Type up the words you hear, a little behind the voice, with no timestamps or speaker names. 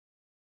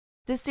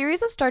The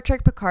series of Star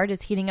Trek Picard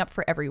is heating up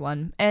for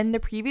everyone, and the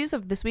previews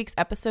of this week's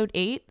episode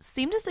 8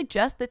 seem to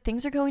suggest that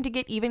things are going to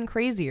get even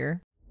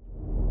crazier.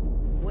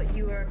 What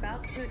you are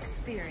about to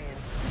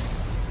experience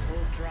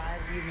will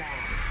drive you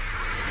mad.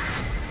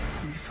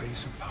 We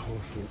face a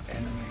powerful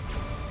enemy.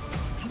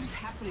 What is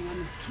happening on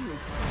this cube?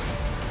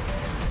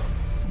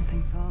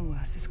 Something far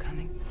worse is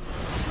coming.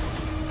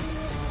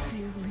 Do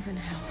you believe in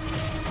hell?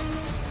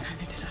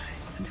 Neither did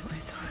I until I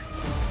saw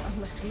it.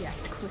 Unless we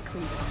act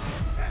quickly.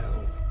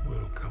 Hell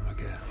will come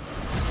again.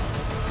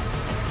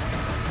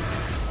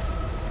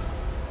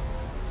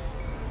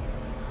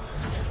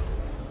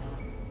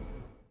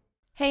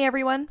 Hey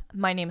everyone,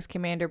 my name is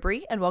Commander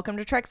Brie, and welcome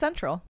to Trek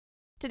Central.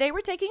 Today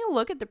we're taking a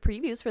look at the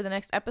previews for the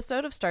next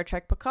episode of Star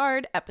Trek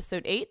Picard,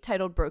 Episode 8,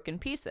 titled Broken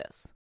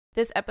Pieces.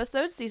 This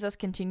episode sees us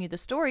continue the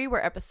story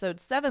where Episode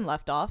 7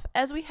 left off,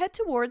 as we head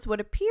towards what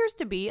appears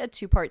to be a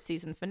two-part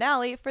season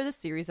finale for the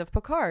series of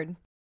Picard.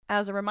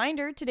 As a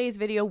reminder, today's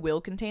video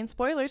will contain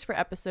spoilers for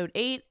Episode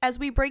 8 as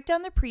we break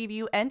down the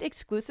preview and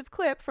exclusive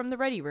clip from the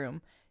Ready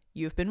Room.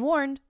 You've been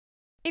warned.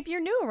 If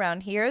you're new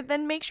around here,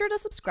 then make sure to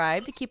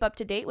subscribe to keep up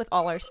to date with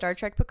all our Star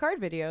Trek Picard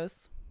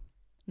videos.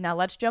 Now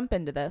let's jump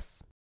into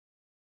this.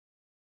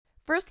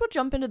 First, we'll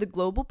jump into the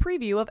global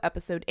preview of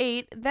Episode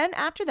 8, then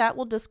after that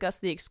we'll discuss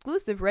the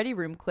exclusive Ready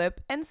Room clip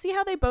and see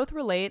how they both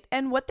relate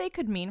and what they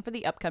could mean for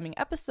the upcoming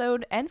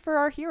episode and for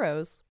our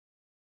heroes.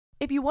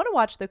 If you want to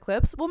watch the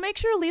clips, we'll make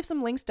sure to leave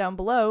some links down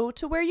below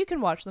to where you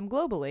can watch them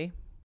globally.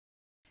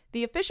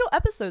 The official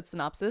episode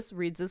synopsis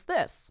reads as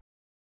this.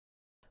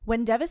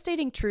 When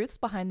devastating truths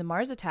behind the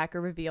Mars attack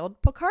are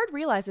revealed, Picard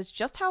realizes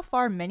just how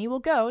far many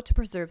will go to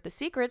preserve the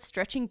secrets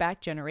stretching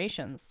back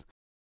generations.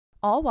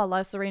 All while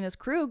La Serena's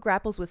crew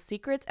grapples with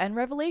secrets and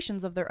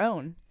revelations of their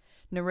own.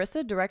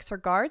 Narissa directs her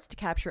guards to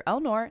capture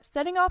Elnor,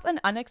 setting off an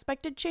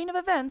unexpected chain of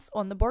events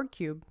on the Borg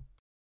cube.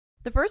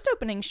 The first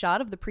opening shot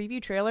of the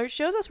preview trailer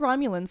shows us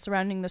Romulans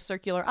surrounding the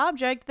circular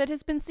object that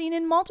has been seen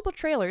in multiple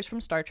trailers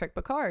from Star Trek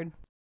Picard.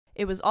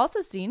 It was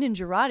also seen in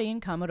Jurati and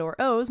Commodore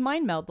O's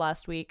mind meld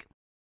last week.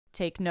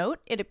 Take note,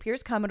 it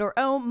appears Commodore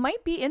O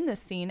might be in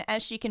this scene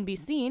as she can be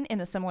seen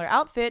in a similar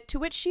outfit to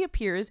which she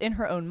appears in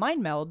her own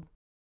mind meld.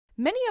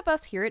 Many of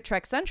us here at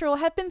Trek Central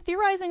have been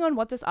theorizing on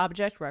what this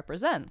object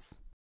represents.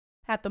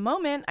 At the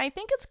moment, I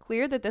think it's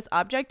clear that this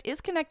object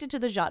is connected to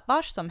the Zhat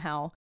Vash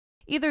somehow,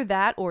 either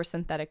that or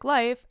synthetic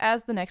life,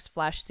 as the next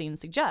flash scene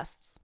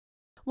suggests.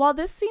 While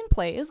this scene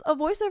plays, a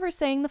voiceover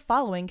saying the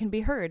following can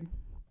be heard.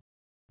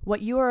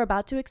 What you are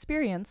about to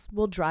experience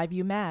will drive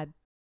you mad.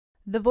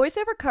 The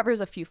voiceover covers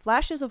a few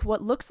flashes of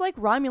what looks like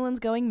Romulans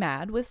going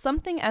mad with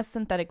something as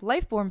synthetic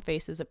lifeform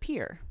faces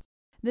appear.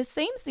 The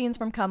same scenes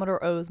from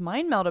Commodore O's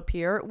mind meld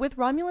appear, with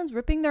Romulans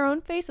ripping their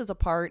own faces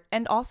apart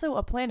and also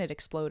a planet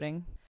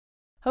exploding.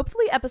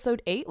 Hopefully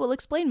Episode 8 will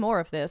explain more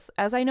of this,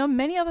 as I know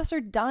many of us are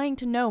dying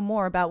to know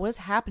more about what is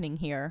happening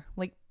here.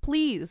 Like,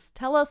 please,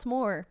 tell us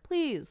more,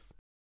 please.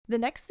 The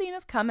next scene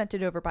is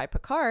commented over by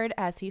Picard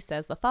as he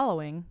says the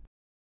following.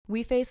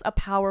 We face a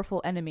powerful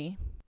enemy.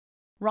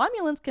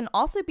 Romulans can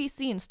also be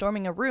seen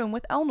storming a room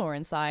with Elnor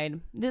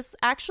inside. This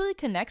actually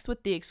connects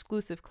with the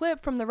exclusive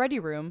clip from the Ready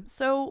Room,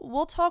 so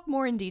we'll talk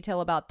more in detail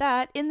about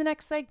that in the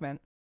next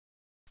segment.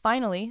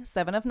 Finally,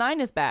 7 of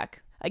 9 is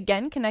back.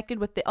 Again connected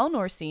with the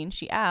Elnor scene,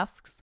 she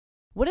asks,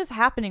 what is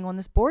happening on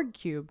this Borg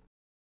cube?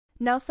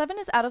 Now 7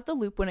 is out of the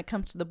loop when it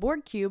comes to the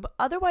Borg cube,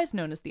 otherwise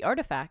known as the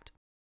artifact.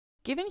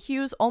 Given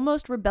Hugh's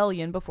almost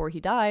rebellion before he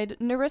died,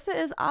 Narissa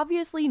is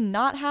obviously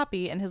not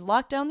happy and has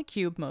locked down the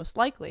cube most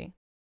likely.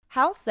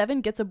 How 7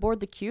 gets aboard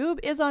the cube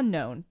is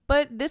unknown,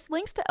 but this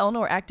links to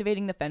Elnor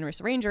activating the Fenris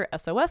Ranger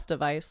SOS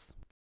device.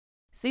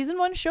 Season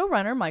 1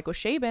 showrunner Michael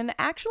Chabon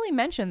actually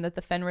mentioned that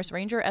the Fenris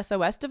Ranger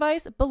SOS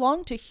device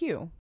belonged to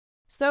Hugh.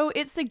 So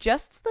it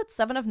suggests that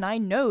 7 of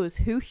 9 knows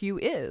who Hugh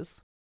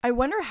is. I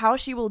wonder how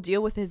she will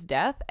deal with his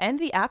death and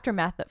the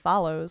aftermath that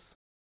follows.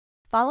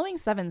 Following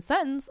 7's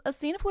sentence, a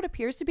scene of what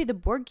appears to be the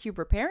Borg cube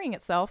repairing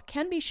itself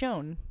can be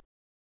shown.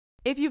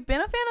 If you've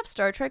been a fan of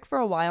Star Trek for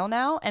a while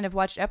now and have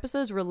watched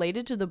episodes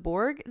related to the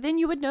Borg, then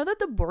you would know that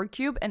the Borg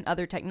cube and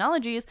other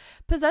technologies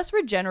possess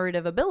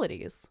regenerative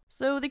abilities,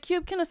 so the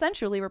cube can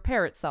essentially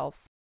repair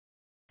itself.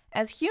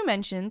 As Hugh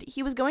mentioned,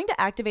 he was going to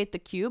activate the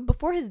cube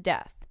before his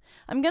death.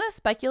 I'm gonna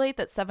speculate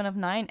that 7 of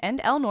 9 and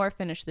Elnor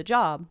finished the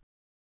job.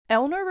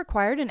 Elnor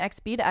required an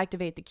XP to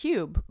activate the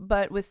cube,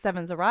 but with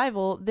 7's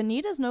arrival, the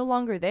need is no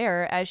longer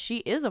there as she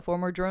is a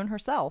former drone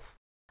herself.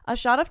 A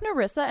shot of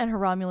Narissa and her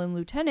Romulan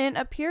lieutenant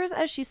appears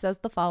as she says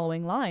the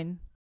following line.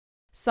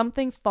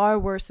 Something far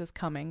worse is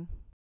coming.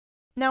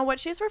 Now what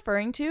she's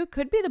referring to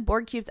could be the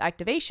Borg cube's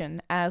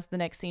activation, as the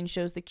next scene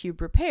shows the cube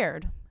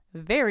repaired.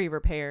 Very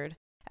repaired,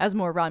 as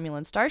more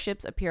Romulan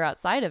starships appear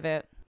outside of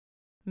it.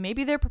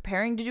 Maybe they're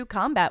preparing to do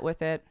combat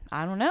with it,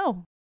 I don't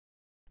know.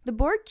 The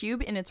Borg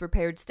cube in its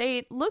repaired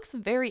state looks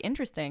very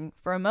interesting.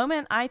 For a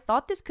moment I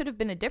thought this could have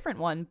been a different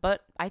one,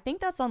 but I think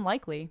that's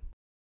unlikely.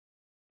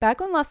 Back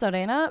on La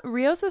Serena,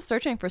 Rios is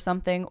searching for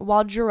something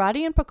while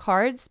Jurati and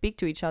Picard speak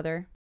to each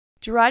other.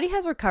 Jurati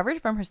has recovered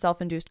from her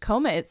self-induced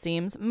coma, it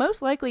seems,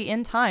 most likely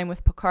in time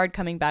with Picard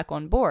coming back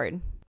on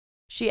board.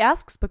 She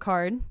asks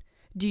Picard,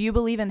 "Do you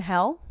believe in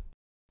hell?"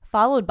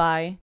 Followed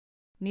by,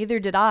 "Neither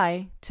did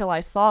I, till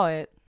I saw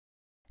it."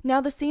 Now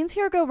the scenes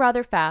here go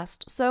rather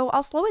fast, so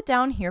I'll slow it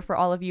down here for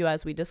all of you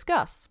as we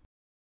discuss.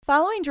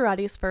 Following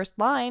Girardi's first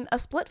line, a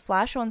split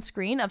flash on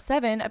screen of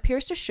Seven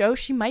appears to show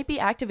she might be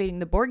activating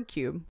the Borg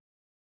cube.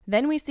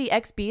 Then we see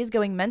XBs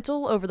going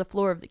mental over the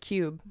floor of the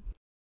cube.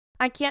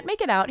 I can't make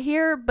it out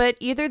here, but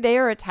either they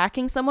are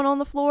attacking someone on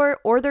the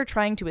floor or they're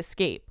trying to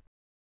escape.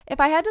 If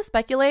I had to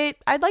speculate,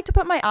 I'd like to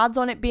put my odds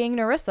on it being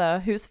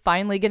Narissa, who's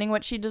finally getting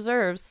what she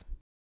deserves.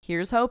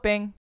 Here's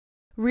hoping.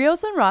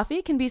 Rios and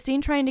Rafi can be seen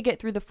trying to get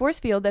through the force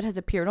field that has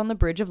appeared on the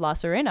bridge of La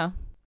Sirena.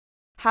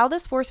 How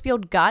this force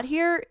field got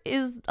here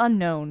is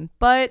unknown,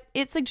 but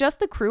it suggests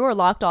the crew are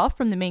locked off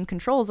from the main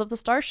controls of the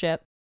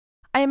starship.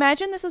 I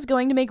imagine this is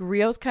going to make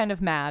Rios kind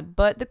of mad,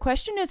 but the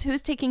question is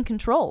who's taking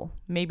control?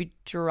 Maybe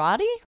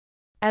Girardi?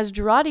 As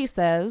Girardi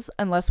says,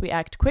 unless we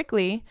act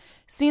quickly,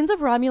 scenes of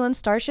Romulan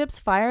starships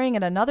firing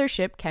at another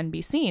ship can be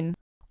seen,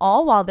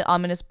 all while the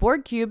ominous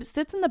Borg cube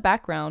sits in the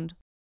background.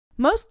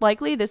 Most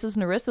likely this is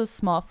Narissa's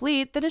small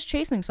fleet that is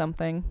chasing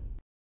something.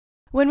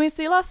 When we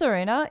see La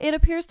Sirena, it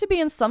appears to be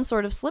in some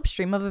sort of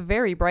slipstream of a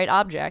very bright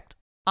object.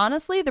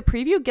 Honestly, the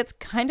preview gets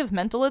kind of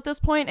mental at this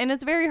point and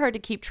it's very hard to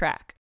keep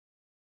track.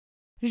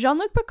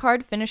 Jean-Luc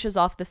Picard finishes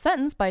off the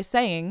sentence by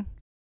saying,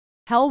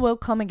 "Hell will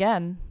come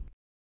again."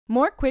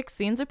 More quick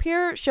scenes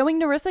appear, showing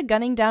Narissa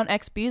gunning down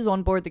XBs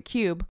on board the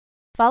cube,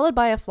 followed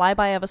by a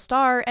flyby of a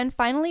star, and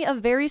finally a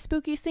very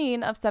spooky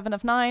scene of 7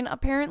 of 9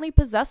 apparently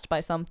possessed by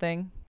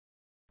something.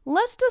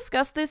 Let's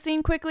discuss this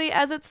scene quickly,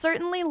 as it's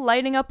certainly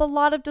lighting up a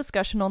lot of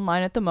discussion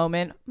online at the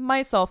moment,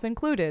 myself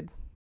included.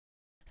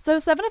 So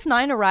 7 of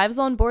 9 arrives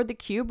on board the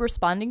cube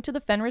responding to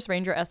the Fenris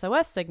Ranger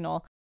SOS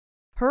signal.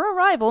 Her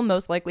arrival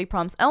most likely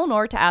prompts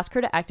Elnor to ask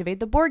her to activate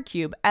the Borg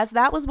cube, as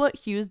that was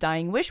what Hugh's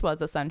dying wish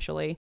was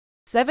essentially.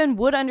 7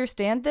 would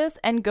understand this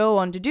and go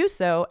on to do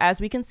so, as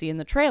we can see in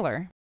the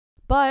trailer.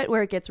 But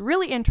where it gets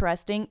really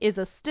interesting is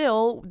a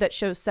still that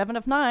shows 7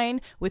 of 9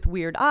 with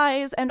weird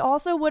eyes and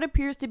also what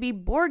appears to be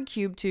Borg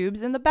cube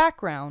tubes in the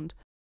background.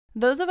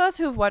 Those of us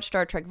who have watched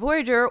Star Trek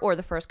Voyager or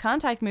the First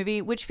Contact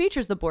movie, which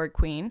features the Borg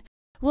Queen,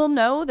 will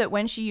know that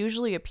when she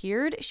usually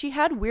appeared, she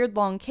had weird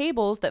long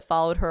cables that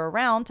followed her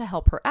around to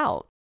help her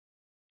out.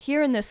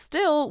 Here in this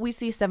still, we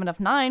see 7 of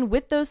 9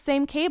 with those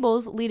same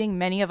cables, leading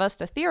many of us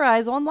to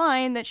theorize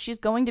online that she's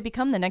going to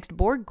become the next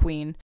Borg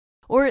Queen,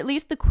 or at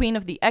least the queen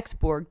of the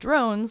ex-Borg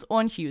drones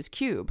on Hugh's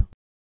cube.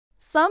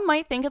 Some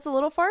might think it's a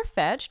little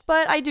far-fetched,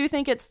 but I do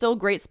think it's still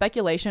great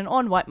speculation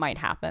on what might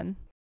happen.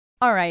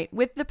 Alright,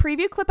 with the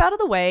preview clip out of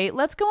the way,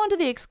 let's go on to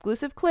the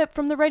exclusive clip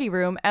from the Ready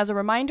Room. As a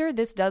reminder,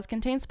 this does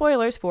contain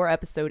spoilers for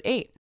Episode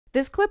 8.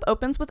 This clip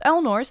opens with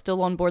Elnor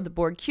still on board the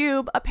Borg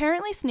cube,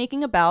 apparently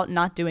sneaking about,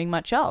 not doing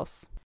much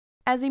else.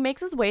 As he makes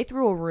his way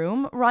through a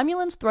room,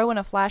 Romulans throw in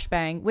a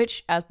flashbang,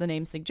 which, as the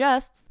name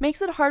suggests, makes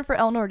it hard for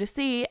Elnor to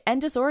see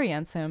and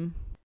disorients him.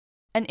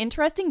 An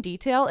interesting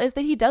detail is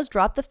that he does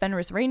drop the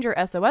Fenris Ranger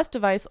SOS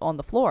device on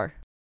the floor.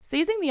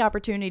 Seizing the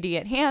opportunity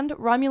at hand,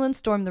 Romulans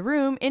storm the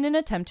room in an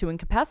attempt to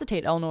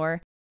incapacitate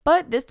Elnor,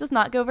 but this does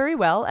not go very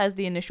well as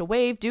the initial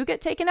wave do get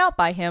taken out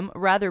by him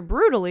rather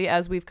brutally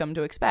as we've come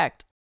to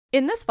expect.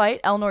 In this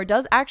fight, Elnor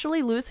does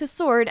actually lose his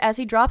sword as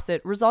he drops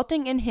it,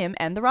 resulting in him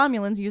and the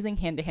Romulans using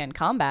hand-to-hand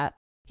combat.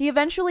 He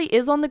eventually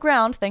is on the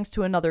ground thanks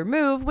to another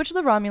move, which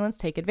the Romulans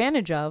take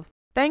advantage of.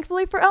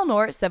 Thankfully for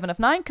Elnor, 7 of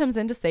 9 comes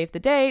in to save the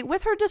day,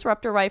 with her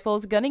disruptor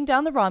rifles gunning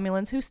down the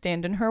Romulans who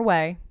stand in her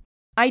way.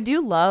 I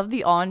do love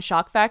the awe and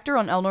shock factor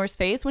on Elnor's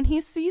face when he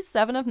sees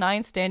 7 of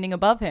 9 standing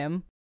above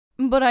him.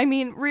 But I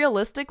mean,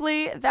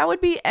 realistically, that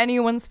would be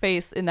anyone's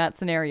face in that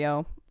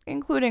scenario,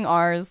 including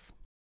ours.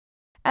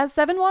 As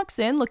 7 walks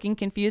in looking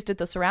confused at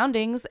the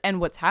surroundings and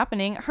what's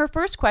happening, her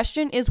first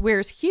question is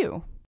where's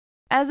Hugh?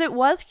 As it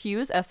was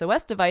Hugh's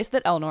SOS device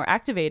that Elnor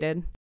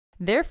activated.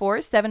 Therefore,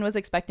 7 was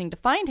expecting to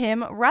find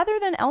him rather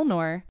than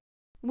Elnor,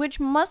 which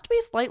must be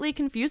slightly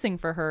confusing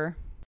for her.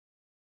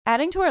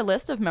 Adding to our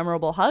list of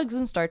memorable hugs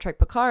in Star Trek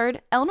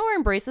Picard, Elnor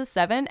embraces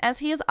 7 as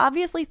he is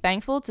obviously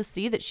thankful to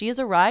see that she has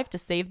arrived to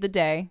save the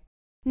day.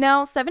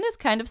 Now, 7 is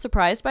kind of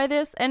surprised by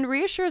this and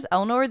reassures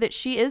Elnor that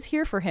she is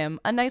here for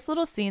him, a nice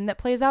little scene that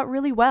plays out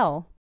really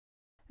well.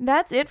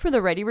 That's it for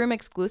the Ready Room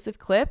exclusive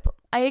clip.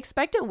 I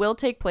expect it will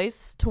take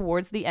place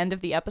towards the end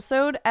of the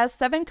episode as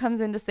 7 comes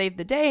in to save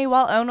the day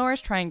while Elnor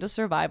is trying to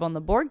survive on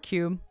the Borg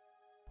cube.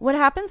 What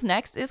happens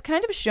next is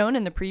kind of shown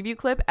in the preview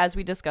clip as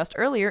we discussed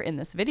earlier in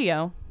this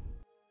video.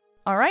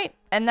 Alright,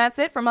 and that's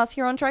it from us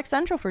here on Trek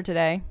Central for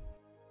today.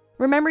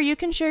 Remember, you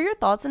can share your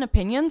thoughts and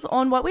opinions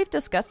on what we've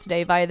discussed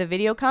today via the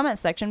video comment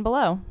section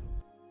below.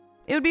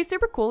 It would be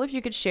super cool if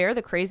you could share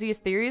the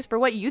craziest theories for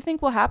what you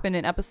think will happen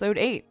in Episode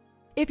 8.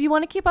 If you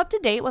want to keep up to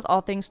date with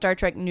all things Star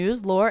Trek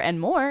news, lore, and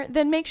more,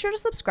 then make sure to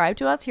subscribe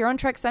to us here on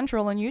Trek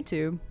Central on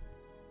YouTube.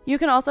 You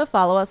can also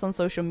follow us on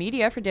social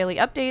media for daily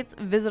updates,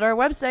 visit our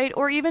website,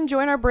 or even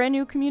join our brand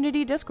new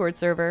community Discord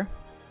server.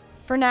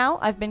 For now,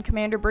 I've been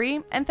Commander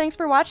Brie, and thanks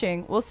for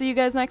watching. We'll see you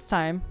guys next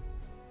time.